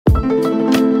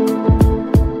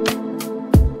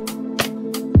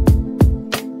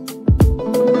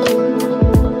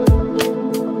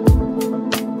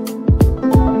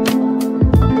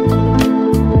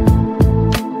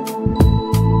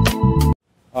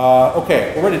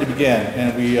Okay, we're ready to begin,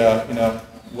 and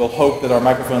we'll hope that our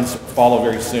microphones follow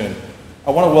very soon. I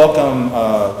want to welcome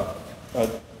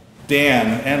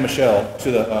Dan and Michelle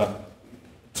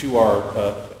to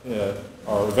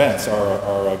our events,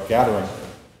 our gathering.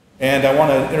 And I want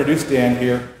to introduce Dan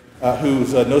here,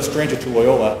 who's no stranger to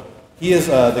Loyola. He is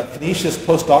the Canisius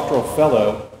Postdoctoral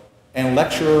Fellow and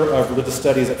Lecturer of Religious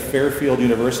Studies at Fairfield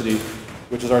University,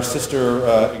 which is our sister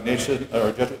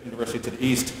Jesuit University to the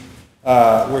east,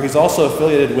 where he's also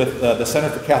affiliated with the Center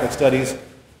for Catholic Studies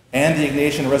and the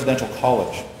Ignatian Residential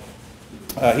College.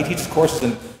 He teaches courses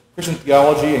in Christian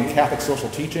theology and Catholic social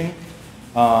teaching.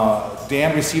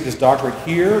 Dan received his doctorate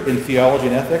here in theology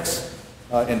and ethics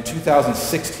in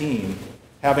 2016,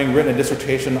 having written a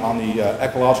dissertation on the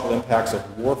ecological impacts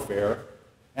of warfare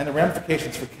and the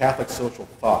ramifications for Catholic social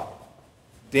thought.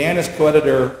 Dan is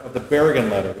co-editor of the Berrigan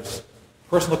Letters,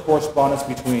 personal correspondence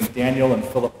between Daniel and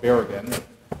Philip Berrigan,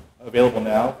 available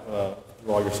now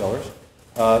through all your sellers.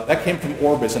 That came from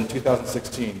Orbis in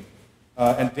 2016.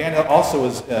 And Daniel also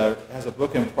has a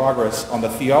book in progress on the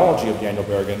theology of Daniel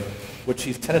Berrigan, which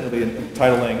he's tentatively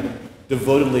entitling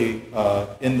Devotedly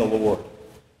in the Lord.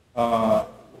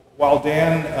 While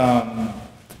Dan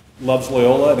loves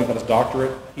Loyola and he got his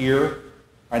doctorate here,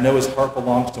 I know his heart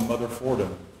belongs to Mother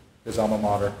Fordham, his alma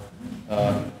mater.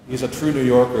 He's a true New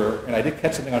Yorker, and I did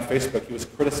catch something on Facebook. He was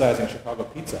criticizing Chicago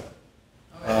pizza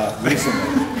recently.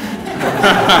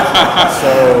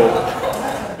 So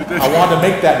I wanted to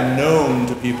make that known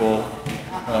to people.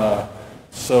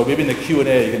 So maybe in the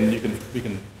Q&A we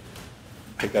can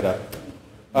pick that up.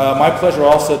 My pleasure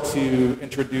also to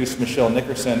introduce Michelle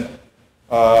Nickerson.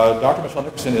 Dr. Michelle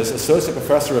Nickerson is Associate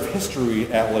Professor of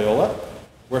History at Loyola,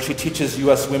 where she teaches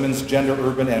U.S. women's gender,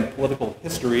 urban, and political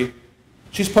history.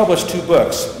 She's published 2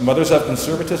 books, Mothers of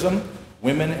Conservatism,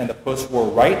 Women and the Post-War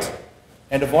Right,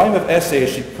 and a volume of essays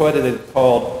she co-edited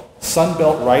called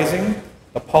Sunbelt Rising,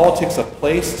 The Politics of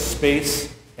Place,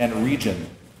 Space, and Region.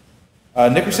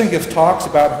 Nickerson gives talks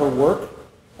about her work,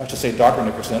 I should say Dr.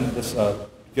 Nickerson,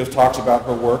 gives talks about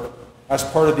her work as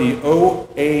part of the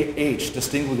OAH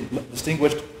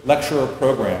Distinguished Lecturer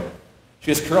Program.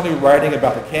 She is currently writing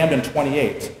about the Camden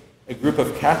 28, a group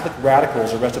of Catholic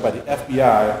radicals arrested by the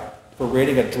FBI for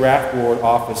raiding a draft board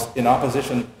office in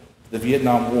opposition to the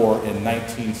Vietnam War in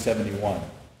 1971.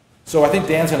 So I think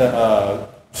Dan's going to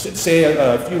say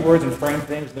a few words and frame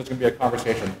things, and there's going to be a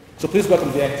conversation. So please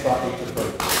welcome Dan Cosacchi to the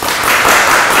podium.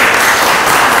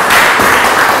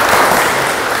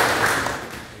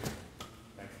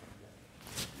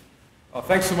 Well,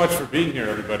 thanks so much for being here,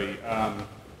 everybody.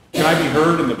 Can I be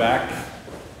heard in the back?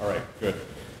 All right, good.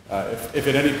 If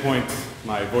at any point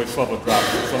my voice level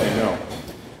drops, just let me know.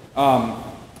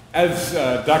 As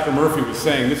Dr. Murphy was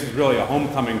saying, this is really a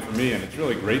homecoming for me, and it's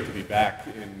really great to be back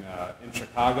in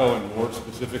Chicago, and more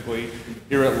specifically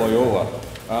here at Loyola.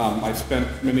 I spent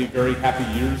many very happy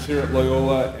years here at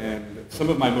Loyola, and some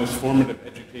of my most formative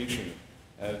education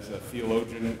as a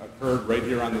theologian occurred right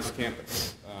here on this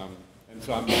campus. And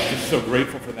so I'm just so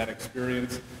grateful for that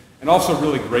experience, and also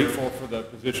really grateful for the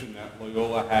position that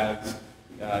Loyola has,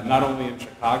 not only in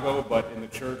Chicago, but in the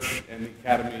church and the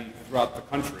academy throughout the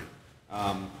country.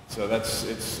 So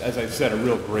it's, as I said, a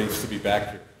real grace to be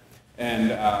back here.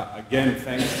 And again,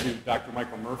 thanks to Dr.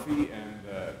 Michael Murphy and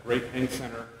the great Hank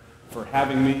Center for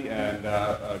having me, and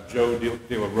Joe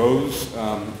De La Rose.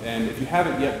 And if you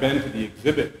haven't yet been to the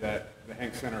exhibit that the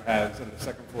Hank Center has on the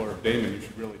 2nd floor of Damon, you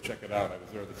should really check it out. I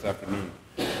was there this afternoon.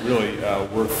 Really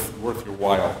worth your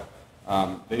while.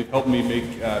 They've helped me make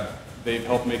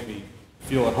me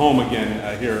feel at home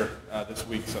again here this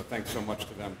week. So thanks so much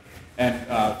to them. And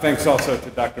thanks also to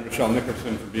Dr. Michelle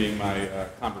Nickerson for being my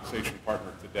conversation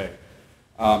partner today.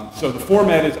 So the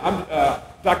format is,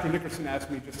 Dr. Nickerson asked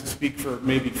me just to speak for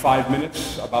maybe 5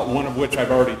 minutes, about one of which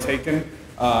I've already taken,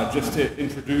 just to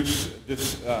introduce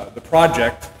the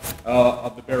project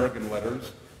of the Berrigan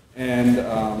Letters, and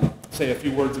say a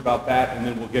few words about that, and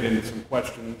then we'll get into some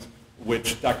questions,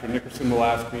 which Dr. Nickerson will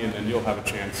ask me, and then you'll have a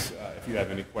chance if you have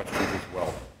any questions as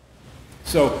well.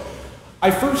 So I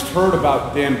first heard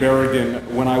about Dan Berrigan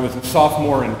when I was a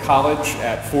sophomore in college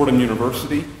at Fordham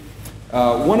University.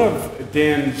 One of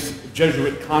Dan's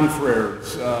Jesuit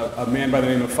confreres, a man by the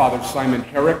name of Father Simon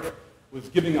Herrick, was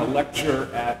giving a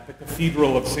lecture at the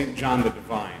Cathedral of St. John the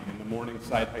Divine in the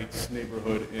Morningside Heights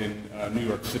neighborhood in New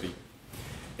York City.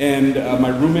 And my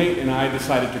roommate and I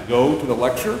decided to go to the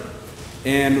lecture,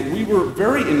 and we were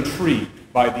very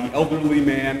intrigued by the elderly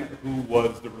man who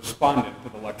was the respondent to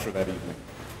the lecture that evening.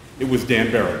 It was Dan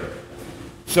Berrigan.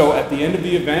 So at the end of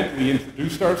the event, we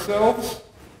introduced ourselves,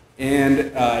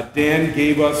 and Dan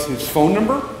gave us his phone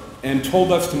number and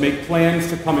told us to make plans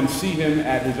to come and see him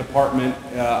at his apartment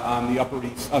on the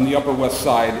Upper West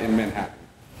Side in Manhattan.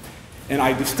 And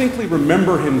I distinctly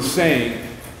remember him saying,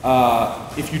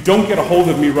 if you don't get a hold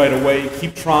of me right away,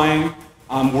 keep trying,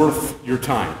 I'm worth your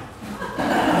time.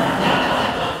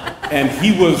 And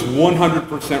he was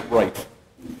 100% right.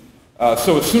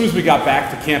 So as soon as we got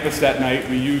back to campus that night,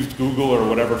 we used Google or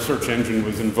whatever search engine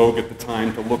was in vogue at the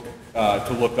time to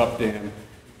look up Dan.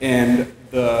 And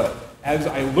as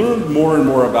I learned more and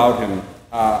more about him,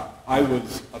 I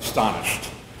was astonished.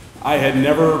 I had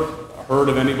never heard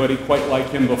of anybody quite like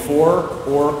him before,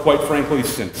 or quite frankly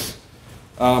since.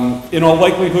 In all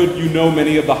likelihood, you know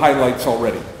many of the highlights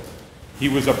already. He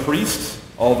was a priest,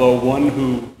 although one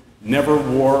who never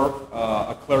wore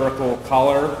a clerical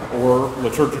collar or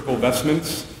liturgical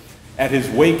vestments. At his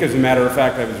wake, as a matter of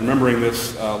fact, I was remembering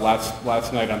this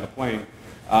last night on the plane.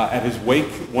 At his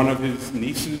wake, one of his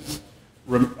nieces,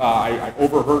 I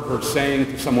overheard her saying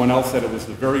to someone else that it was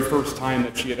the very first time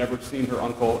that she had ever seen her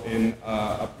uncle in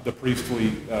the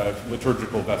priestly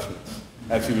liturgical vestments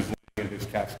as he was laying in his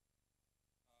casket.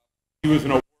 He was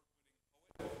an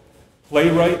award-winning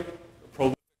playwright,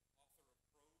 prolific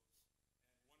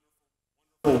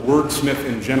wordsmith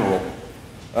in general.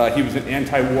 He was an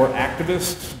anti-war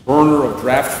activist, burner of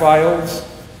draft files,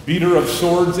 beater of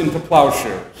swords into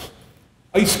plowshares,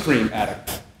 ice cream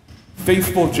addict,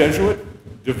 faithful Jesuit,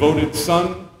 devoted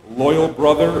son, loyal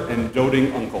brother, and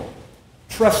doting uncle,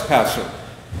 trespasser,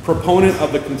 proponent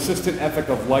of the consistent ethic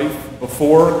of life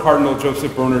before Cardinal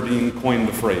Joseph Bernardin coined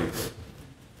the phrase,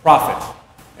 prophet,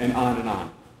 and on and on.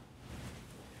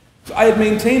 So I had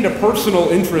maintained a personal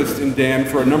interest in Dan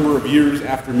for a number of years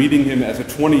after meeting him as a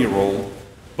 20-year-old,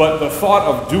 but the thought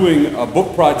of doing a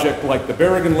book project like the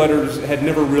Berrigan Letters had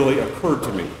never really occurred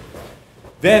to me.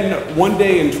 Then, one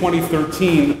day in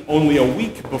 2013, only a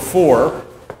week before,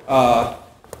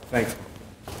 thanks.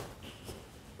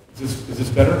 Is this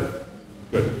better?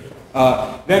 Good.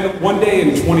 Then one day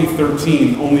in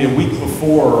 2013, only a week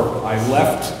before I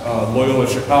left Loyola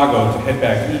Chicago to head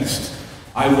back east,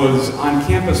 I was on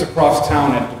campus across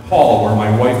town at DePaul, where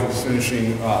my wife was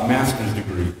finishing a master's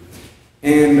degree.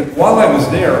 And while I was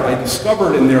there, I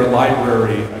discovered in their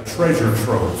library a treasure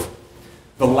trove,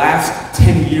 the last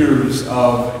 10 years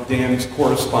of Dan's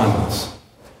correspondence.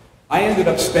 I ended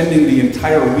up spending the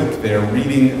entire week there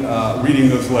reading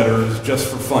those letters just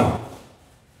for fun.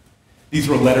 These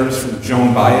were letters from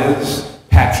Joan Baez,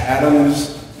 Patch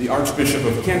Adams, the Archbishop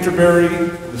of Canterbury,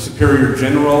 the Superior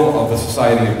General of the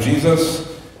Society of Jesus,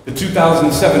 the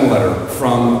 2007 letter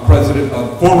from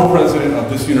former president of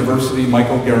this university,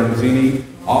 Michael Garanzini,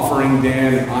 offering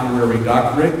Dan an honorary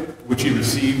doctorate, which he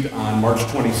received on March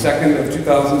 22nd of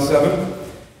 2007,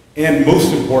 and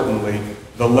most importantly,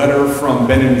 the letter from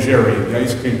Ben and Jerry, the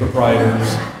ice cream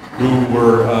proprietors, who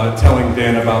were telling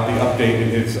Dan about the update in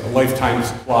his lifetime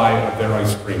supply of their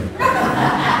ice cream.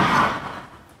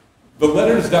 The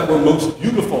letters that were most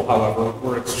beautiful, however,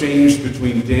 were exchanged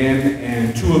between Dan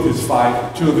and two of his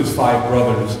five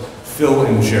brothers, Phil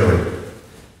and Jerry.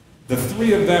 The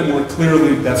three of them were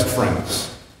clearly best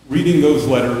friends. Reading those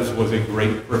letters was a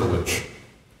great privilege.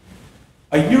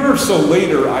 A year or so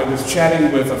later, I was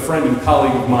chatting with a friend and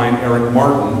colleague of mine, Eric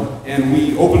Martin, and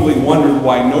we openly wondered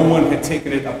why no one had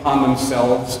taken it upon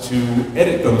themselves to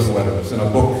edit those letters in a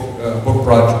book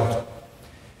project.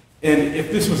 And if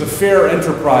this was a fair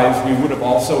enterprise, we would have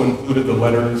also included the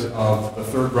letters of the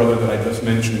third brother that I just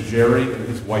mentioned, Jerry, and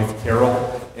his wife,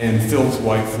 Carol, and Phil's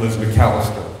wife, Liz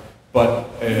McAllister. But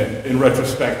in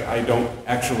retrospect, I don't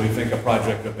actually think a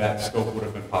project of that scope would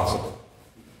have been possible.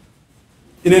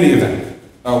 In any event,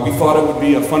 we thought it would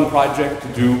be a fun project to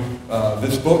do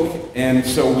this book, and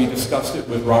so we discussed it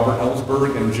with Robert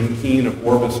Ellsberg and Jim Keene of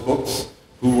Orbis Books,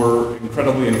 who were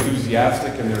incredibly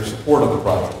enthusiastic in their support of the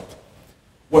project.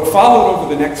 What followed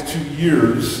over the next 2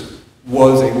 years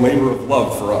was a labor of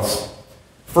love for us.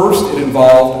 First, it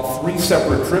involved 3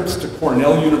 separate trips to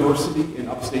Cornell University in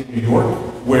upstate New York,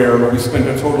 where we spent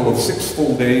a total of 6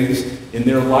 full days in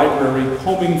their library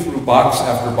combing through box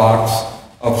after box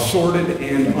of sorted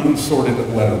and unsorted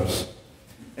letters.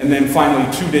 And then finally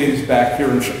 2 days back here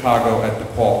in Chicago at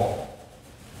DePaul.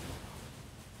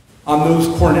 On those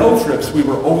Cornell trips, we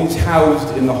were always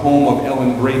housed in the home of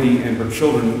Ellen Brady and her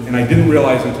children, and I didn't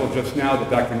realize until just now that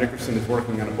Dr. Nickerson is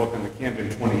working on a book on the Camden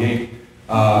 28.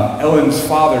 Ellen's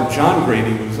father, John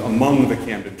Grady, was among the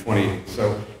Camden 28.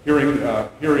 So hearing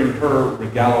her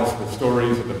regale us the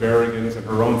stories of the Berrigans and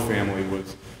her own family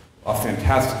was a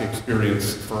fantastic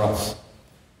experience for us.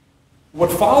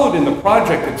 What followed in the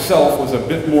project itself was a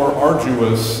bit more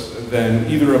arduous than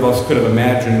either of us could have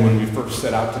imagined when we first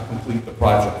set out to complete the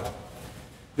project.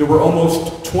 There were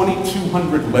almost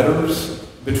 2,200 letters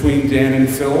between Dan and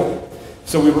Phil,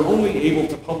 so we were only able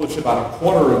to publish about a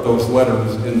quarter of those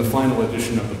letters in the final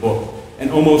edition of the book, and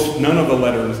almost none of the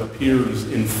letters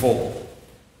appears in full.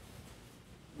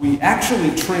 We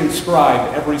actually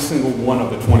transcribed every single one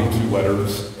of the 22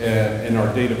 letters in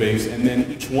our database, and then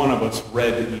each one of us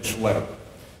read each letter.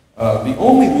 The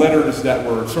only letters that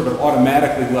were sort of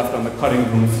automatically left on the cutting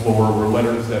room floor were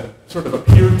letters that sort of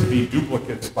appeared to be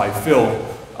duplicates by Phil.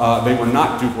 They were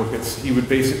not duplicates. He would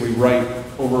basically write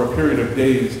over a period of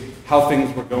days how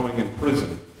things were going in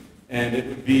prison. And it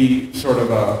would be sort of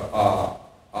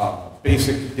a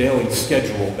basic daily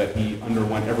schedule that he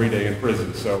underwent every day in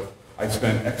prison. So I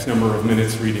spent X number of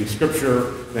minutes reading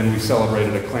scripture, then we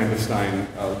celebrated a clandestine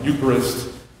Eucharist,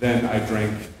 then I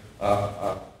drank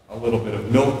a little bit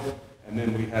of milk, and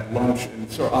then we had lunch, and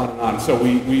so on and on. So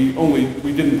we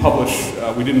didn't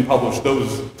publish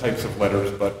those types of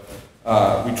letters, but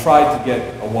we tried to get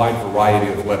a wide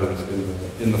variety of letters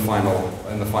in the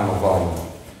final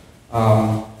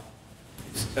volume.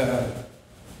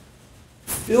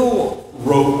 Phil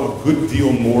wrote a good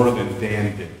deal more than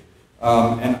Dan did.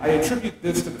 And I attribute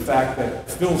this to the fact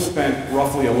that Phil spent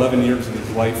roughly 11 years of his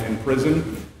life in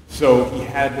prison, so he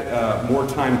had more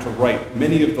time to write.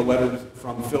 Many of the letters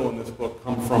from Phil in this book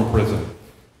come from prison.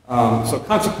 So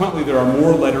consequently, there are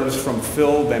more letters from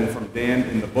Phil than from Dan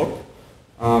in the book.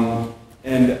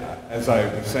 And as I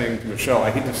was saying to Michelle, I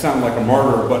hate to sound like a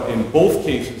martyr, but in both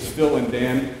cases, Phil and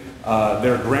Dan,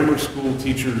 their grammar school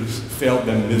teachers failed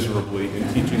them miserably in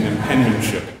teaching them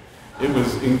penmanship. It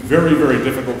was very, very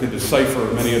difficult to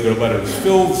decipher many of their letters.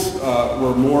 Phil's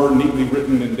were more neatly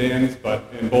written than Dan's, but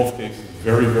in both cases,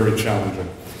 very, very challenging.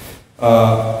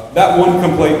 That one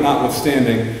complaint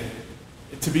notwithstanding,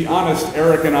 to be honest,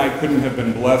 Eric and I couldn't have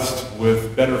been blessed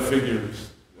with better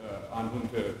figures on whom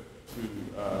to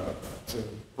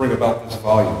bring about this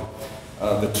volume.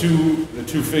 The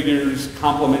two figures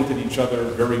complemented each other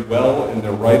very well in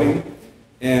their writing.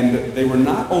 And they were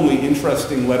not only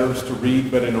interesting letters to read,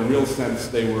 but in a real sense,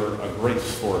 they were a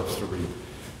grace for us to read.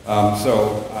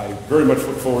 So I very much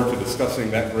look forward to discussing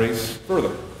that grace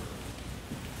further.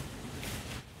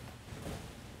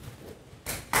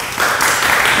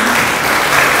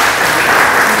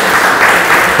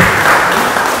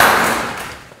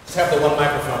 Just have the one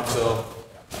microphone, so.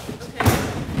 Okay.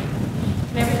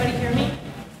 Can everybody hear me?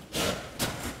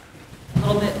 A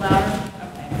little bit louder?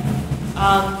 Okay.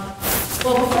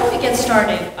 Well, before we get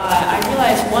started, I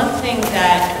realized one thing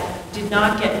that did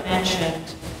not get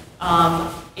mentioned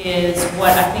is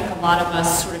what I think a lot of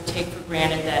us sort of take for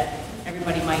granted that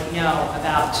everybody might know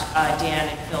about Dan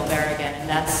and Phil Berrigan, and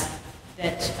that's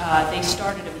that they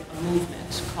started a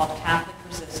movement called Catholic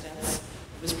Resistance.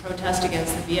 It was protest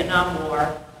against the Vietnam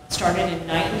War. It started in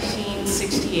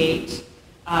 1968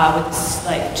 with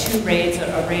like two raids,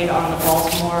 a raid on the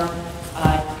Baltimore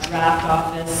draft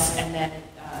office, and then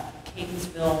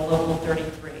Catonsville, Local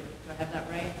 33. Do I have that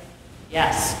right?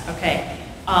 Yes, okay.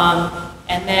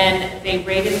 And then they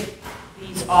raided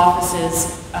these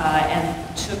offices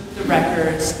and took the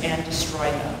records and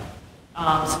destroyed them.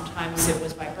 Sometimes it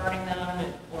was by burning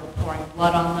them or pouring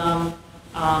blood on them.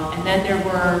 And then there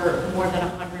were more than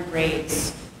 100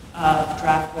 raids of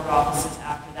draft board offices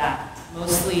after that,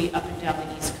 mostly up and down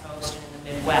the East Coast and in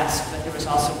the Midwest, but there was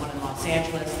also one in Los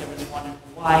Angeles, there was one in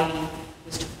Hawaii.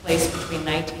 This took place between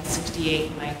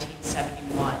 1968 and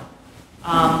 1971.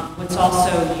 What's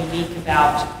also unique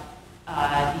about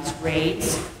these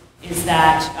raids is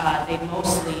that they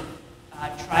mostly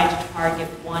tried to target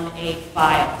 1A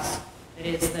files. That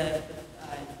is the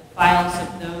files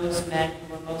of those men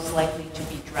who were most likely to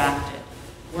be drafted,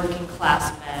 working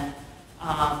class men,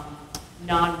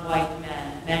 non-white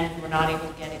men, men who were not able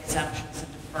to get exemptions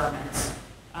and deferments.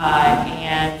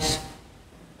 And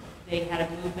they had a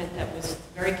movement that was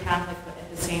very Catholic, but at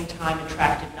the same time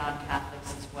attracted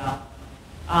non-Catholics as well.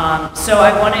 So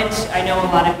I know a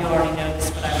lot of you already know this,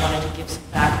 but I wanted to give some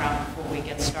background before we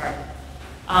get started.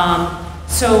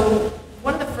 So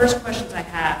one of the first questions I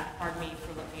have, pardon me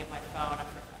for looking at my phone,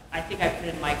 I think I put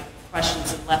in my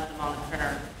questions and left them on the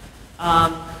printer.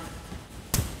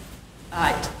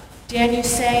 Dan, you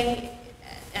say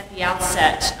at the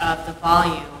outset of the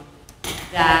volume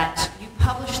that you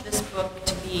published this book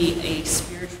to be a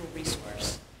spiritual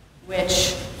resource,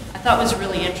 which I thought was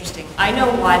really interesting. I know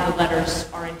why the letters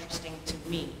are interesting to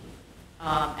me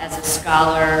as a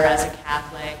scholar, as a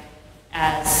Catholic,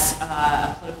 as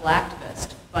a political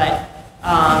activist, but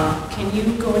can you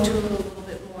go into a little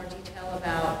bit more detail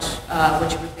about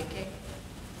what you were thinking?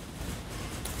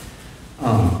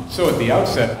 So at the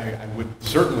outset, I would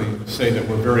certainly say that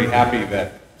we're very happy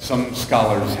that some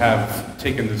scholars have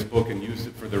taken this book and used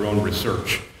it for their own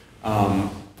research.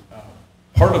 Part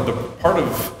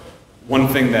of one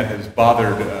thing that has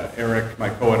bothered Eric, my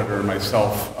co-editor, and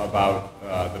myself about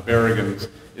the Berrigans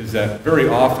is that very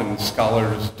often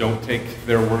scholars don't take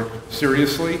their work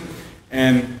seriously.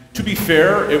 And to be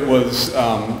fair, the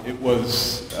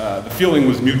feeling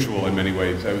was mutual in many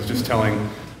ways. I was just telling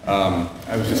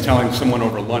someone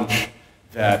over lunch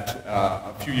that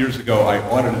a few years ago I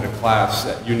audited a class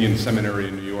at Union Seminary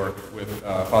in New York with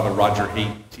Father Roger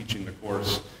Haight teaching the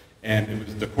course, and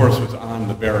the course was on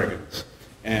the Berrigans.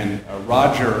 And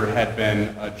Roger had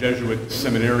been a Jesuit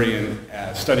seminarian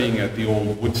studying at the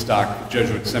old Woodstock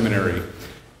Jesuit Seminary,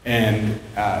 and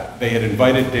they had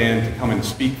invited Dan to come and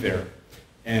speak there.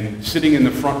 And sitting in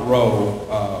the front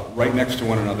row, right next to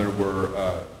one another,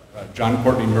 were John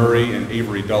Courtney Murray and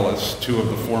Avery Dulles, two of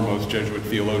the foremost Jesuit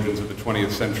theologians of the 20th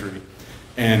century.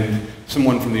 And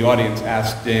someone from the audience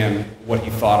asked Dan what he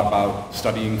thought about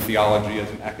studying theology as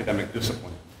an academic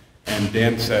discipline. And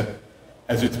Dan said,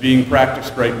 as it's being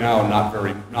practiced right now, not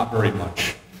very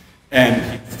much.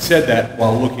 And he said that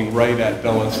while looking right at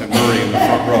Dulles and Murray in the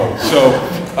front row. So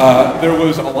there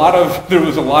was a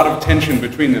lot of tension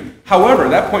between them. However,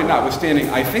 that point notwithstanding,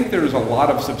 I think there's a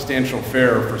lot of substantial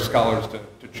fare for scholars to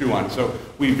chew on. So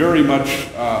we very much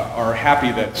are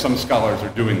happy that some scholars are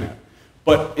doing that.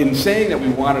 But in saying that we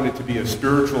wanted it to be a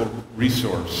spiritual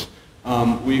resource,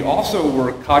 we also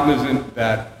were cognizant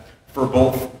that for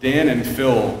both Dan and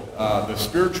Phil, the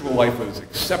spiritual life was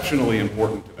exceptionally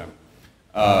important to them.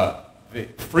 They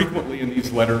frequently in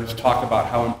these letters talk about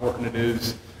how important it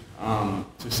is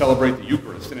to celebrate the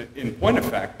Eucharist. And in point of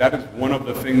fact, that is one of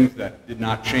the things that did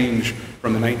not change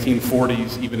from the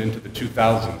 1940s even into the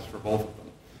 2000s for both of them.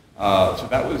 So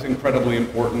that was incredibly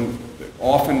important,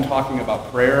 often talking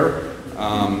about prayer,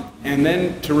 and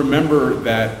then to remember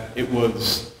that it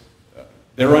was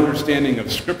their understanding of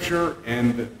Scripture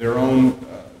and their own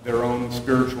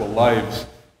spiritual lives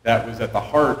that was at the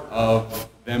heart of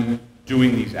them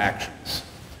doing these actions.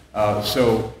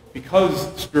 So because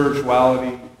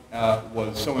spirituality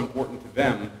was so important to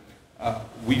them,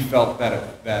 we felt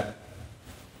that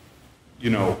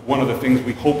one of the things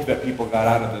we hoped that people got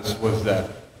out of this was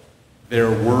that their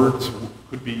words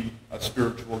could be a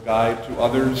spiritual guide to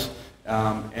others,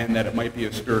 and that it might be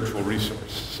a spiritual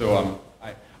resource. So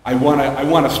I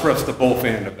want to stress the both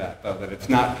end of that, though, that it's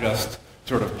not just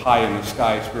sort of pie in the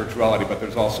sky spirituality, but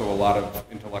there's also a lot of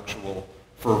intellectual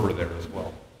fervor there as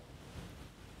well.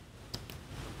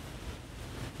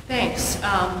 Thanks.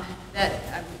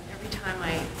 Every time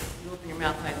you open your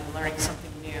mouth, I'm learning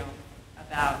something new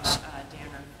about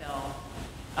Dan or Phil.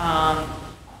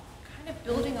 Kind of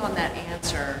building on that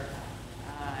answer,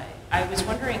 I was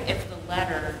wondering if the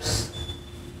letters,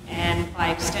 and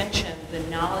by extension, the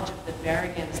knowledge of the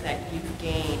Berrigans that you've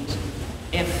gained,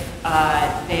 if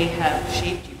they have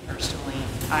shaped you personally,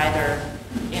 either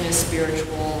in a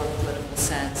spiritual or political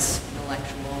sense,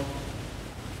 intellectual.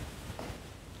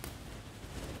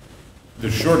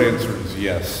 The short answer is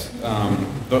yes.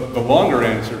 The longer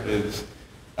answer is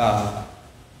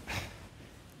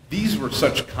these were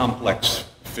such complex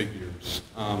figures.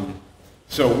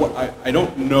 So I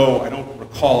don't know, I don't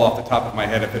recall off the top of my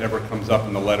head if it ever comes up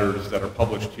in the letters that are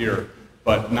published here,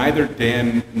 but neither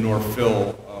Dan nor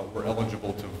Phil were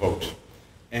eligible to vote.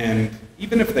 And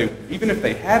even if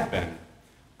they had been,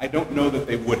 I don't know that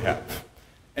they would have.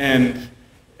 And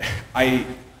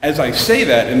as I say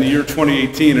that in the year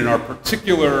 2018, in our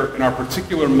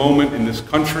particular moment in this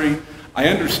country, I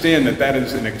understand that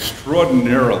is an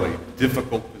extraordinarily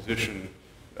difficult position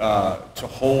to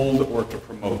hold or to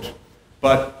promote.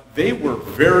 But they were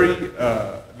very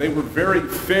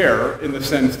fair in the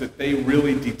sense that they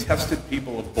really detested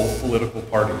people of both political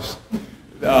parties.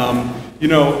 I'm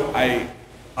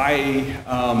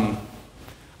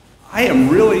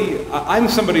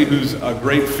somebody who's a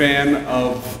great fan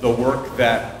of the work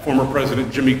that former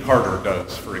President Jimmy Carter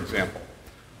does, for example.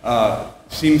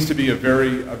 Seems to be a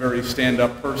very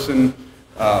stand-up person,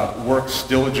 works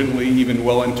diligently even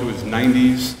well into his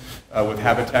 90s with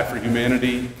Habitat for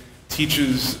Humanity,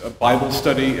 teaches a Bible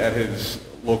study at his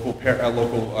local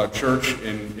church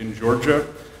in Georgia.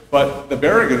 But the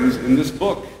Berrigans in this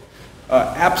book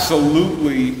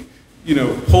absolutely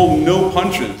pull no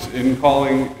punches in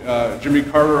calling Jimmy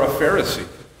Carter a Pharisee.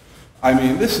 I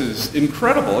mean, this is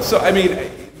incredible. So, I mean,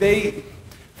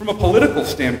 from a political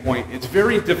standpoint, it's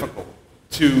very difficult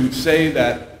to say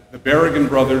that the Berrigan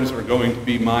brothers are going to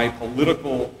be my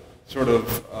political sort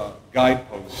of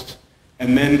guidepost,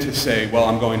 and then to say, well,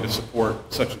 I'm going to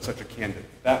support such and such a candidate.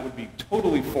 That would be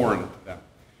totally foreign to them.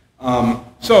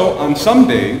 So on some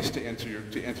days, to answer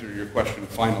your question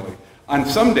finally, on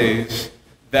some days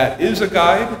that is a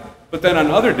guide, but then on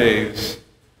other days,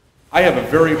 I have a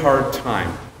very hard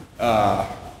time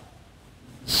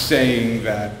saying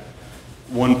that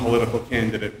one political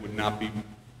candidate would not be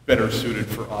better suited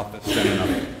for office than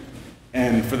another.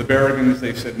 And for the Berrigans,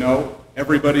 they said, no,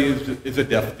 everybody is a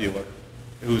death dealer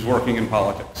who's working in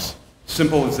politics.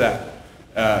 Simple as that.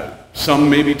 Some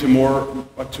maybe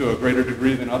to a greater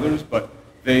degree than others, but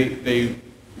they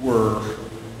were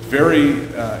very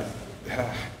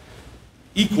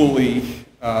equally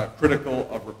critical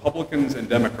of Republicans and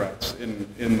Democrats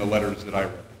in the letters that I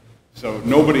read. So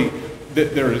nobody,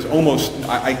 there is almost,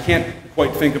 I can't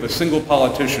quite think of a single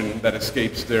politician that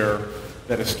escapes their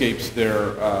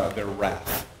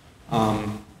wrath.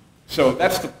 So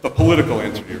that's the political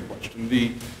answer to your question.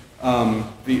 The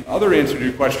other answer to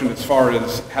your question, as far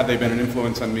as have they been an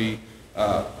influence on me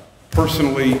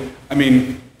personally, I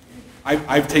mean,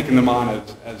 I've taken them on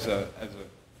as an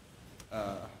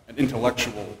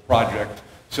intellectual project.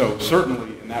 So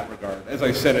certainly in that regard, as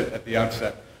I said at the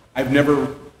outset, I've never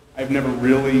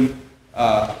really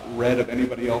read of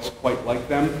anybody else quite like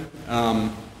them.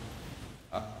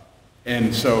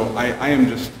 And so I am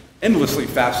just endlessly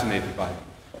fascinated by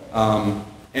them.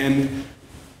 And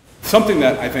something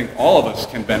that I think all of us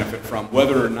can benefit from,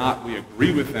 whether or not we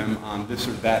agree with them on this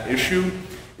or that issue,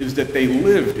 is that they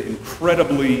lived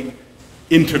incredibly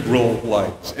integral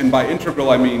lives. And by integral,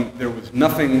 I mean there was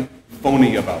nothing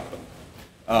phony about them.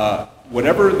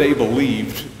 Whatever they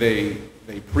believed, they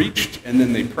preached, and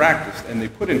then they practiced, and they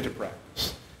put into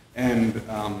practice. And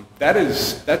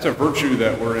that's a virtue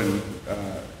that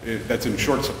that's in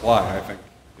short supply, I think,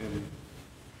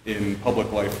 in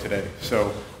public life today.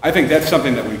 So I think that's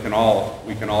something that we can all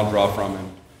draw from,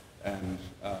 and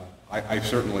I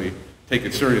certainly take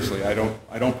it seriously. I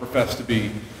don't profess to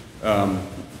be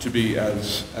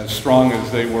as strong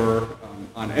as they were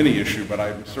on any issue, but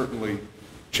I'm certainly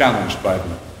challenged by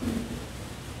them.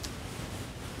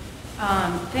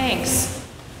 Thanks.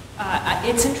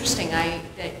 It's interesting.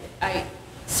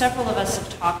 Several of us have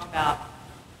talked about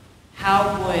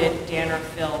how would Dan or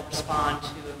Phil respond to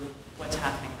what's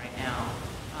happening right now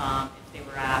if they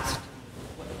were asked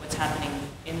what's happening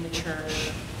in the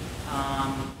church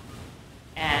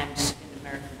and in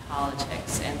American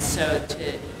politics. And so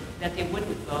that they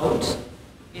wouldn't vote,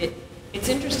 it's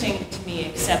interesting to me,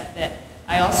 except that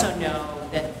I also know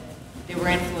that they were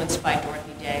influenced by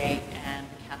Dorothy Day and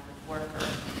the Catholic Worker.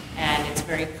 And it's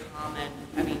very common,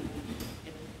 I mean,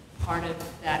 part of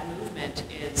that movement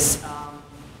is a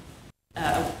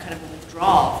kind of a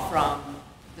withdrawal from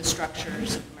the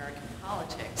structures of American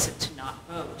politics and to not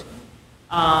vote.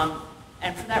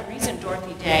 And for that reason,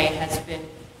 Dorothy Day has been,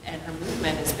 and her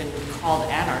movement has been called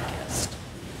anarchist.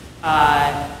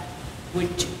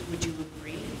 Would you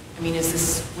agree? I mean,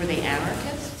 were they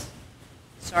anarchists?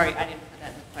 Sorry, I didn't put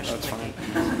that in the question. That's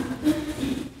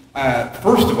fine.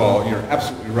 First of all, you're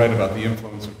absolutely right about the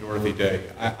influence of Dorothy Day.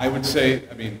 I would say,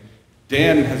 I mean,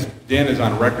 Dan is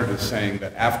on record as saying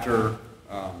that after,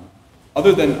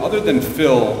 other than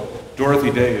Phil,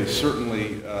 Dorothy Day is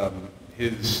certainly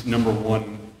his number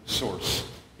one source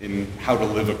in how to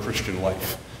live a Christian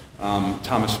life.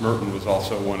 Thomas Merton was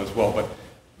also one as well. But,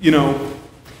 you know,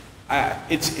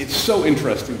 it's so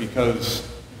interesting because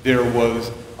there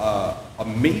was a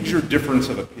major difference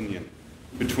of opinion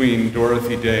between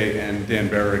Dorothy Day and Dan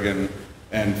Berrigan,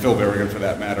 and Phil Berrigan for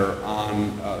that matter,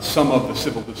 on some of the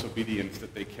civil disobedience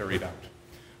that they carried out.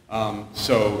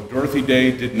 So Dorothy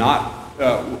Day did not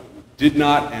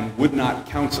and would not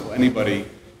counsel anybody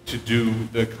to do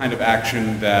the kind of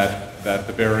action that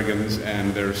the Berrigans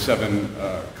and their 7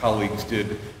 colleagues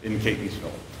did in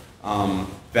Catonsville.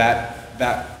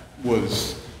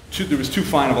 There was too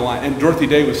fine of a line, and Dorothy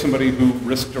Day was somebody who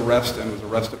risked arrest and was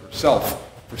arrested herself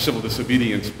for civil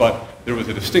disobedience, but there was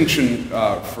a distinction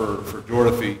for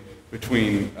Dorothy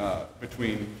between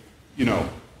you know,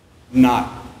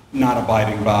 not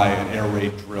abiding by an air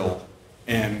raid drill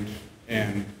and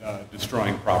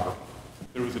destroying property.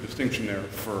 There was a distinction there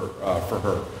for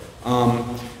her.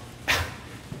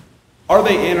 Are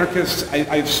they anarchists?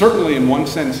 I certainly, in one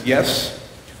sense, yes,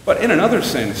 but in another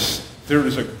sense, there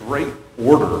is a great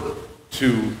order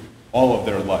to all of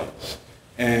their lives,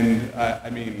 and I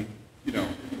mean, you know,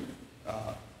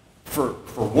 for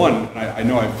one, and I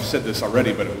know I've said this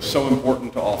already, but it was so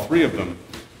important to all 3 of them.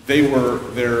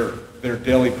 Their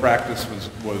daily practice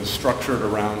was structured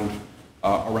around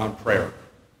prayer,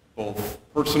 both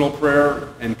personal prayer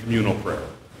and communal prayer.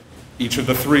 Each of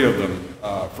the 3 of them,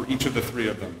 for each of the 3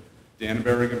 of them, Dan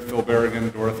Berrigan, Phil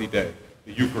Berrigan, Dorothy Day,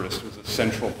 the Eucharist was a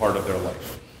central part of their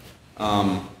life.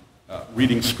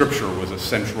 reading scripture was a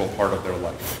central part of their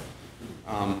life.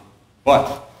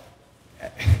 But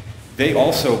they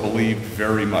also believed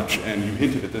very much, and you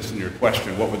hinted at this in your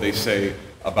question, what would they say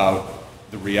about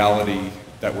the reality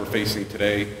that we're facing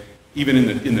today, even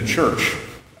in the church?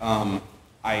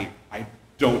 I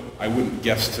wouldn't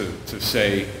guess to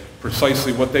say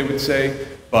precisely what they would say,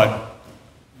 but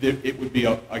it would be,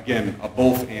 again, a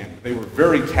both and. They were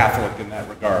very Catholic in that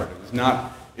regard. It was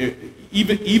not,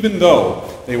 even though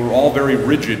they were all very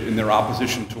rigid in their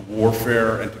opposition to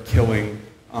warfare and to killing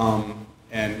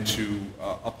and to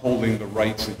upholding the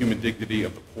rights and human dignity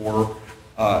of the poor,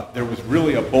 there was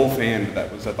really a both and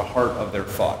that was at the heart of their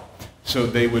thought. So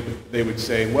they would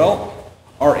say, well,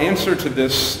 our answer to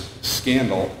this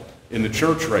scandal in the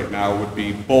church right now would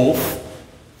be both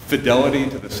fidelity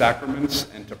to the sacraments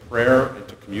and to prayer and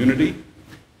to community,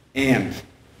 and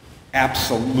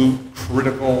absolute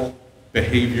critical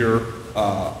behavior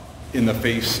in the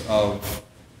face of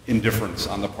indifference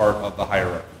on the part of the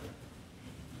hierarchy.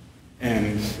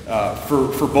 And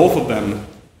for both of them,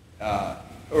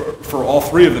 or for all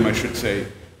three of them, I should say,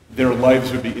 their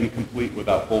lives would be incomplete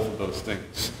without both of those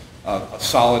things. A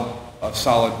solid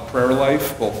prayer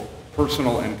life, both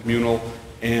personal and communal,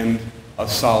 and a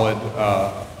solid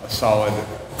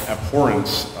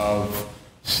abhorrence of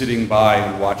sitting by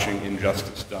and watching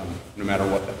injustice done, no matter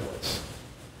what that was.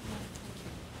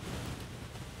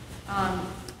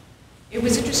 It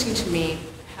was interesting to me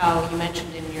how you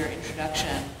mentioned in your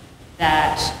introduction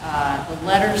that the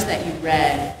letters that you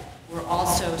read were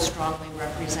also strongly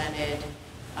represented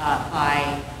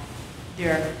by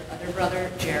their other brother,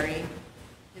 Jerry,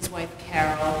 his wife,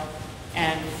 Carol,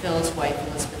 and Phil's wife,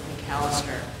 Elizabeth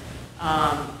McAllister.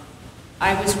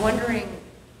 I was wondering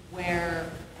where,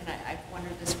 and I've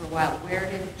wondered this for a while, where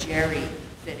did Jerry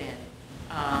fit in?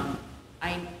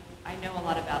 I know a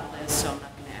lot about Liz, so I'm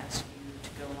not going to ask you to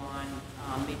go on.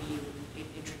 Maybe you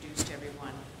introduced to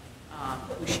everyone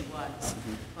who she was.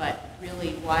 But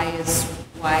really,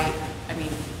 I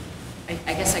mean,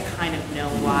 I guess I kind of know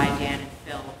why Dan and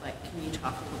Phil, but can you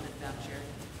talk a little bit about Jerry?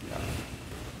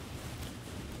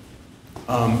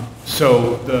 Yeah.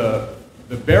 So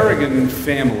the Berrigan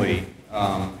family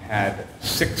had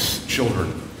 6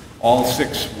 children. All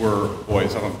 6 were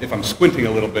boys. If I'm squinting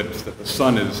a little bit, it's that the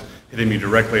sun is hitting me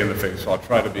directly in the face, so I'll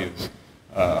try to be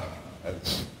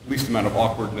as least amount of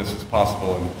awkwardness as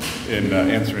possible in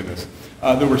answering this.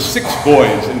 There were 6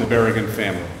 boys in the Berrigan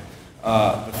family.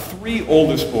 The 3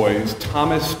 oldest boys,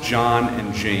 Thomas, John,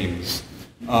 and James.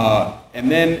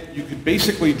 And then you could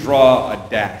basically draw a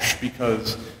dash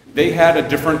because they had a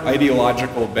different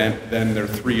ideological bent than their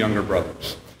 3 younger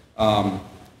brothers.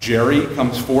 Jerry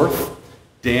comes 4th,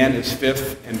 Dan is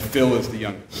 5th, and Phil is the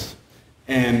youngest.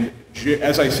 And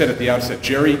as I said at the outset,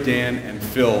 Jerry, Dan, and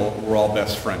Phil were all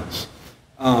best friends.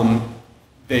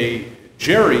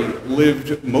 Jerry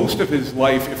lived most of his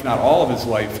life, if not all of his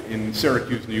life, in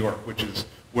Syracuse, New York, which is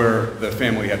where the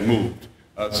family had moved.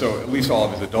 So at least all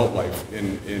of his adult life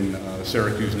in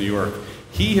Syracuse, New York.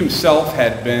 He himself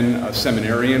had been a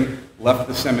seminarian, left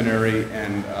the seminary,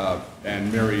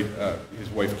 and married his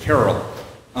wife Carol.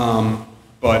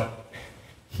 But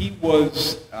he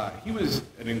was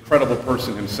an incredible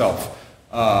person himself.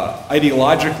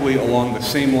 Ideologically, along the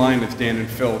same line as Dan and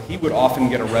Phil, he would often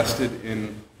get arrested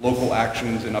in local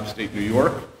actions in upstate New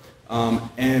York.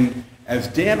 And as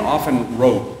Dan often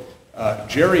wrote,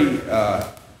 Jerry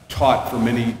taught for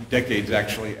many decades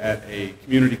actually at a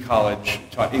community college,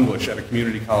 taught English at a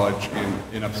community college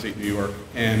in upstate New York.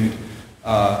 And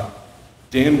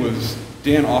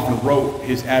Dan often wrote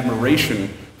his admiration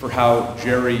for how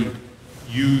Jerry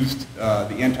used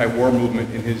the anti-war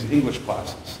movement in his English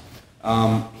classes.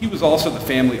 He was also the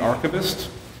family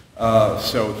archivist,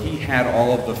 so he had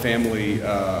all of the family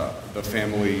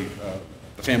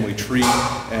tree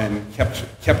and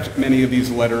kept many of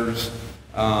these letters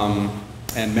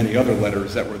and many other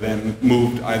letters that were then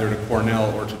moved either to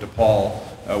Cornell or to DePaul,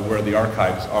 where the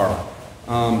archives are.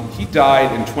 He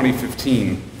died in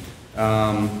 2015.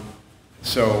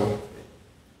 So,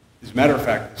 as a matter of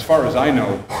fact, as far as I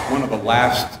know, one of the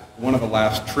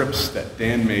last trips that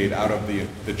Dan made out of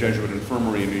the Jesuit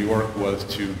infirmary in New York was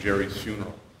to Jerry's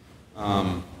funeral.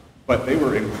 But they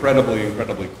were incredibly,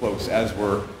 incredibly close, as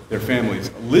were their families.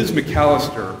 Liz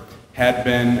McAllister had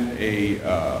been a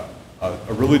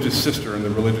religious sister in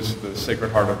the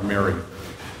Sacred Heart of Mary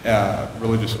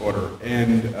religious order,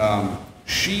 and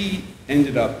she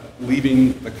ended up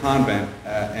leaving the convent,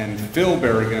 and Phil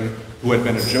Berrigan, who had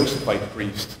been a Josephite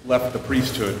priest, left the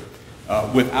priesthood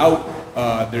without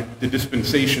the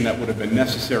dispensation that would have been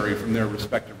necessary from their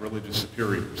respective religious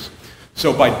superiors.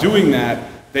 So by doing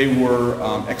that, they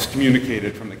were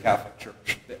excommunicated from the Catholic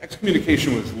Church. The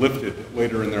excommunication was lifted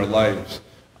later in their lives,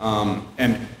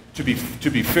 and to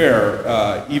be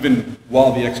fair, even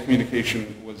while the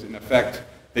excommunication was in effect,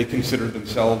 they considered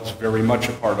themselves very much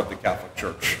a part of the Catholic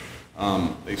Church.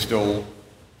 They still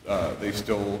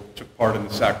took part in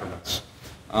the sacraments.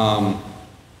 And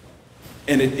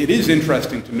it is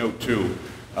interesting to note, too,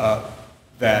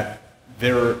 that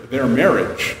their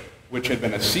marriage, which had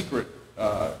been a secret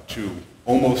to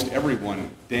almost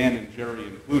everyone, Dan and Jerry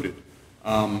included,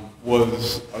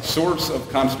 was a source of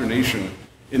consternation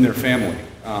in their family.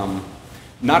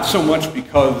 Not so much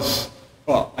because,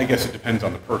 well, I guess it depends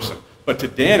on the person, but to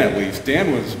Dan at least,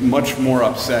 Dan was much more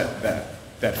upset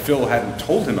that Phil hadn't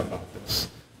told him about this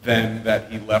than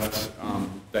that he left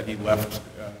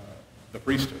the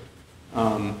priesthood.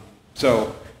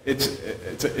 So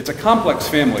it's a complex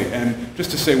family, and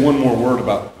just to say one more word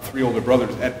about the three older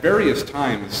brothers, at various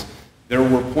times there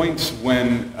were points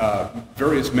when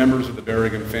various members of the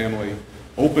Berrigan family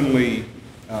openly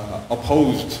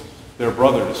opposed their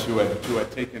brothers who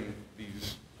had taken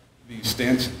these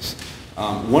stances.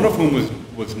 One of whom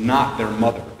was not their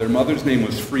mother. Their mother's name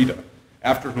was Frida,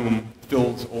 after whom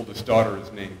Phil's oldest daughter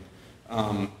is named.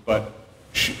 But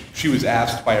she was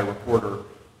asked by a reporter,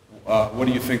 what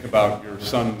do you think about your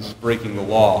sons breaking the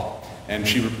law? And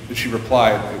she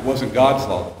replied, it wasn't God's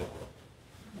law that did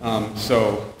it.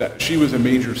 So that she was a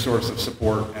major source of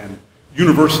support and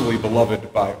universally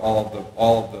beloved by all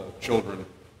of the children,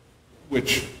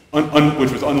 which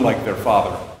was unlike their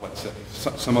father, let's say.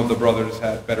 Some of the brothers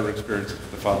had better experiences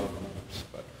with the father than others.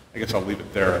 But I guess I'll leave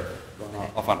it there, going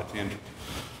off on a tangent.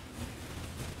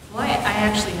 Well, I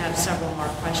actually have several more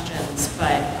questions,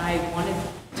 but I wanted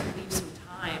to leave some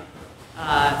time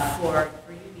for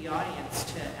you, the audience,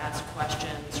 to ask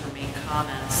questions or make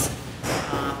comments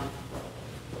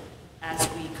as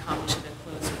we come to the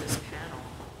close of this panel.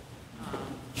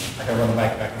 I can run the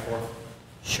mic back and forth.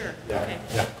 Sure. Yeah. Okay.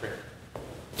 Yeah, great.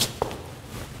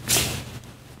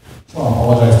 Well, I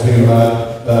apologize too.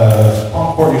 The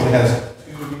Palm Court usually has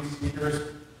two of these speakers.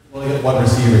 We'll get one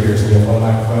receiver here, so we have one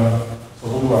microphone. So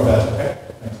we'll do our best, okay?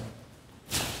 Thanks.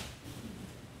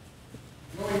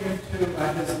 Going into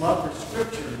his love for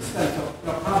scripture, instead of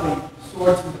probably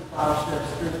swords into plowshares,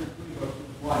 spiritual goes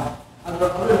with one. Are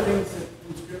there other things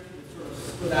in scripture that sort of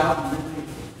stood out and really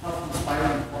helped inspire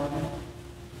and inform him?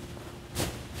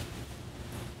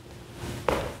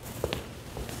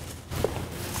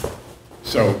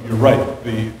 So you're right.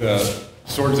 The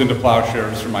swords into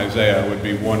plowshares from Isaiah would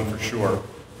be one for sure.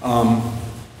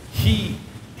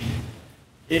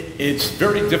 It's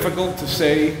very difficult to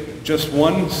say just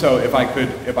one. So if I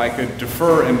could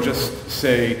defer and just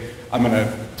say, I'm going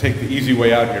to take the easy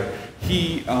way out here.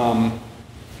 He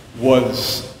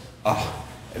was,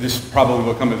 this probably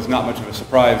will come as not much of a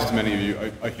surprise to many of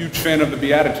you, a huge fan of the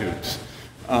Beatitudes,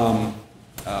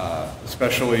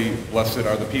 especially blessed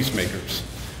are the peacemakers.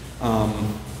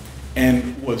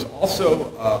 And was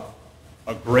also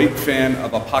a great fan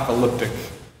of apocalyptic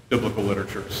biblical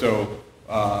literature. So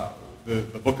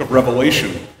the book of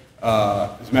Revelation,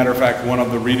 as a matter of fact, one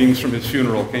of the readings from his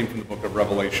funeral came from the book of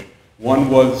Revelation. One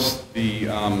was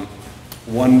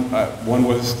one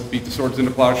was beat the swords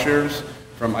into plowshares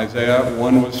from Isaiah.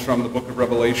 One was from the book of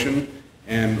Revelation,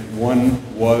 and one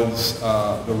was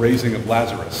the raising of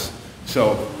Lazarus.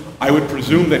 So I would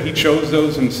presume that he chose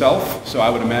those himself, so I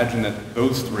would imagine that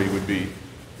those three would be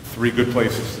three good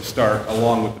places to start,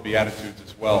 along with the Beatitudes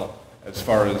as well, as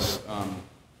far as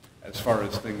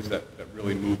things that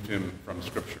really moved him from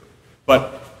Scripture.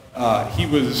 But he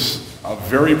was a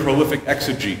very prolific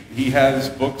exegete. He has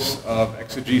books of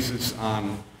exegesis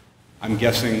on, I'm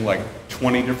guessing, like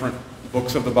 20 different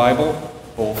books of the Bible,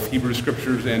 both Hebrew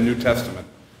Scriptures and New Testament.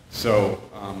 So,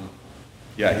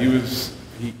 yeah,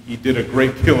 he did a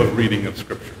great deal of reading of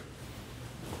Scripture.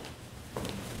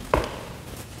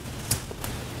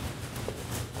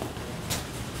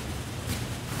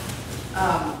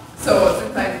 So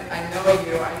since I know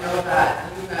you, I know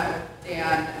that you met with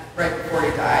Dan right before he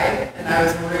died, and I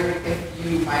was wondering if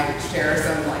you might share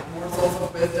some morsels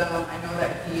of wisdom. I know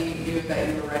that he knew that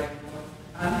you were writing a book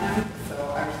on him, so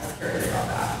I was just curious about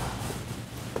that.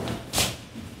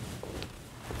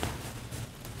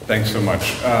 Thanks so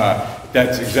much.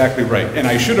 That's exactly right. And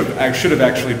I should have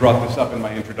actually brought this up in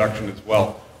my introduction as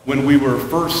well. When we were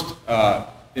first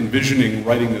envisioning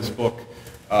writing this book,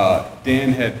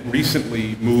 Dan had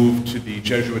recently moved to the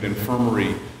Jesuit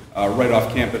infirmary right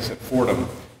off campus at Fordham.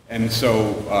 And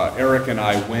so Eric and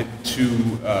I went to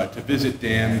visit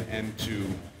Dan and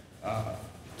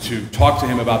to talk to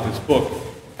him about this book.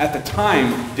 At the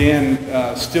time,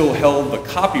 Dan still held the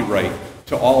copyright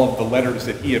to all of the letters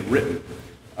that he had written.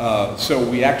 So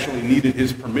we actually needed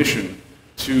his permission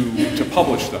to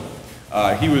publish them.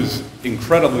 He was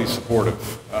incredibly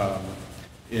supportive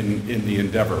in the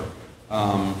endeavor.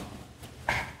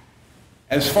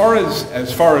 As far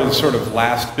as sort of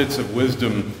last bits of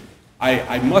wisdom,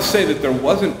 I must say that there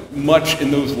wasn't much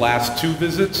in those last 2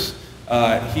 visits.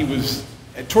 He was,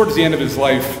 towards the end of his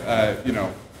life, you know,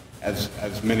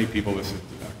 as many people, this has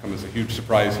come as a huge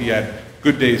surprise, he had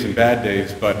good days and bad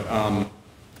days, but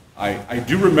I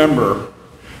do remember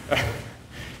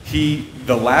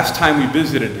the last time we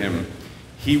visited him,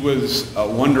 he was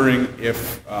wondering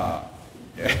if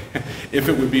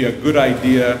it would be a good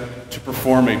idea to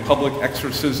perform a public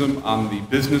exorcism on the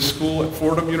business school at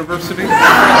Fordham University. And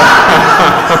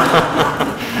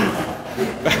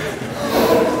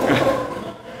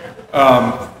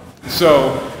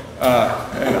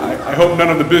I hope none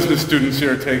of the business students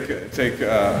here take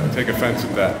offense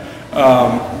at that.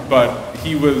 But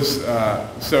he was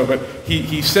but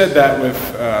he said that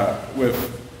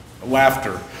with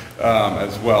laughter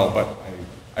as well. But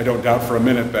I don't doubt for a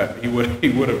minute that he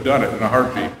would have done it in a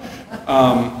heartbeat.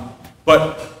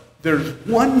 But there's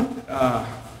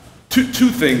two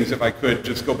things, if I could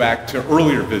just go back to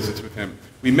earlier visits with him.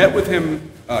 We met with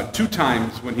him 2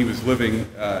 times when he was living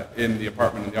in the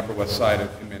apartment on the Upper West Side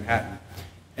in Manhattan.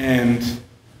 And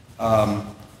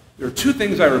there are 2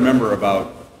 things I remember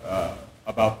about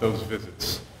those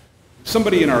visits.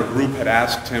 Somebody in our group had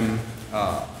asked him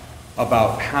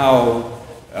about how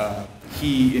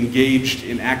he engaged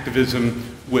in activism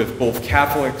with both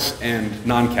Catholics and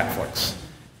non-Catholics.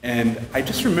 And I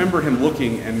just remember him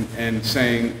looking and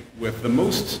saying with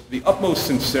the utmost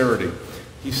sincerity,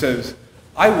 he says,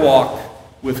 "I walk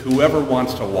with whoever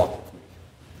wants to walk with me."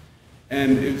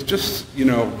 And it was just, you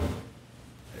know,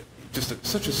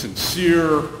 such a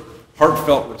sincere,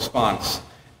 heartfelt response.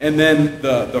 And then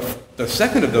the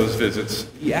second of those visits,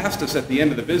 he asked us at the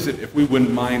end of the visit if we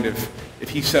wouldn't mind if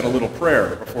he said a little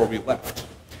prayer before we left.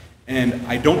 And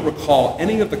I don't recall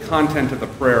any of the content of the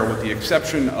prayer with the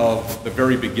exception of the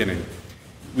very beginning.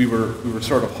 We were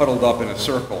sort of huddled up in a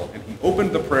circle, and he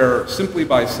opened the prayer simply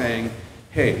by saying,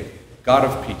 "Hey, God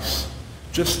of peace,"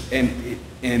 just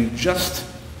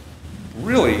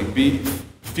really be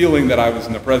feeling that I was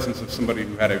in the presence of somebody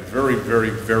who had a very, very,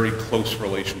 very close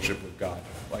relationship with God.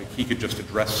 Like he could just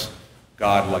address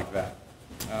God like that.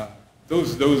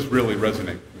 Those really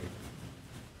resonate with me.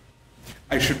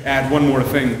 I should add one more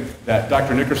thing, that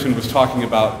Dr. Nickerson was talking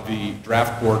about the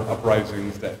draft board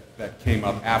uprisings that came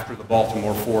up after the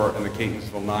Baltimore 4 and the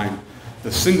Catonsville 9.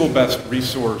 The single best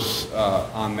resource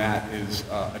on that is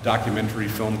a documentary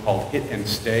film called Hit and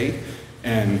Stay.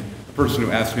 And the person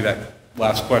who asked me that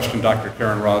last question, Dr.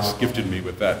 Karen Ross, gifted me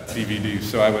with that DVD.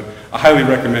 So I highly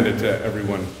recommend it to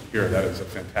everyone here. That is a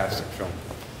fantastic film.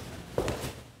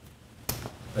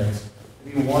 Thanks.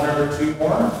 Maybe 1 or 2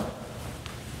 more?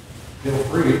 Feel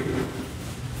free.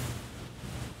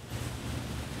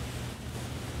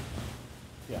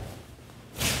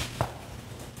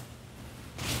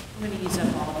 I'm going to use up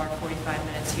all of our 45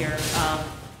 minutes here.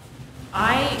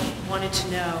 I wanted to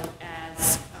know,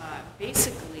 as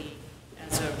basically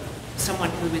as someone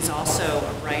who is also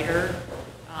a writer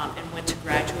and went to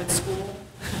graduate school,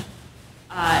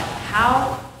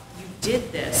 how you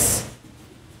did this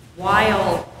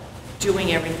while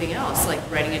doing everything else, like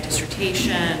writing a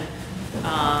dissertation.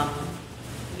 A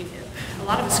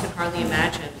lot of us can hardly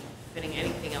imagine fitting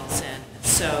anything else in.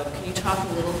 So can you talk a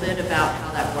little bit about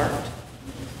how that worked?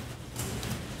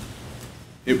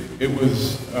 It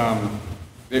was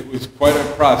quite a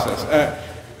process.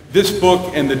 This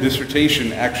book and the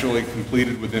dissertation actually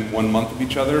completed within 1 month of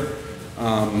each other.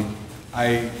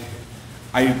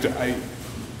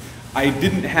 I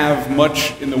didn't have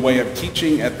much in the way of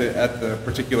teaching at the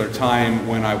particular time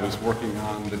when I was working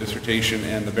on the dissertation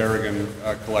and the Berrigan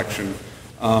collection.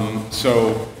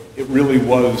 So it really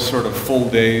was sort of full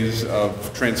days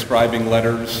of transcribing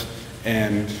letters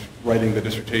and writing the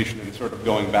dissertation and sort of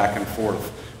going back and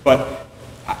forth. But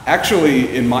actually,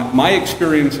 in my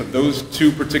experience of those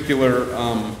two particular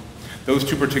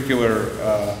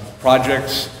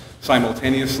projects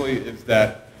simultaneously, is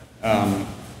that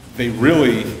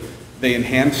they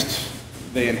enhanced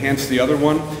the other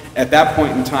one. At that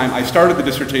point in time, I started the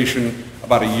dissertation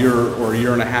about a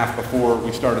year and a half before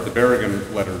we started the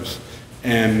Berrigan Letters.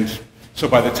 And so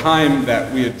by the time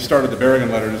that we had started the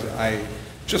Berrigan Letters, I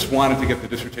just wanted to get the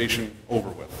dissertation over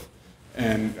with.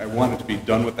 And I wanted to be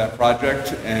done with that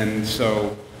project. And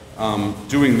so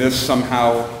doing this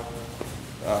somehow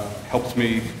helped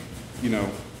me,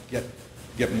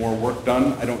 get more work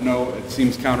done. I don't know, it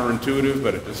seems counterintuitive,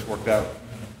 but it just worked out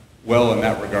well in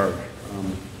that regard.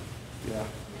 Yeah,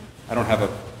 I don't have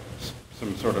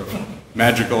some sort of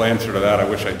magical answer to that. I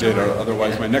wish I did, or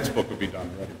otherwise my next book would be done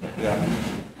already. But yeah.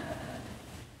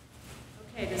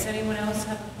 Okay, does anyone else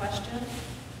have a question?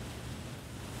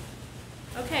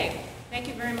 Okay, thank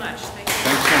you very much. Thank you.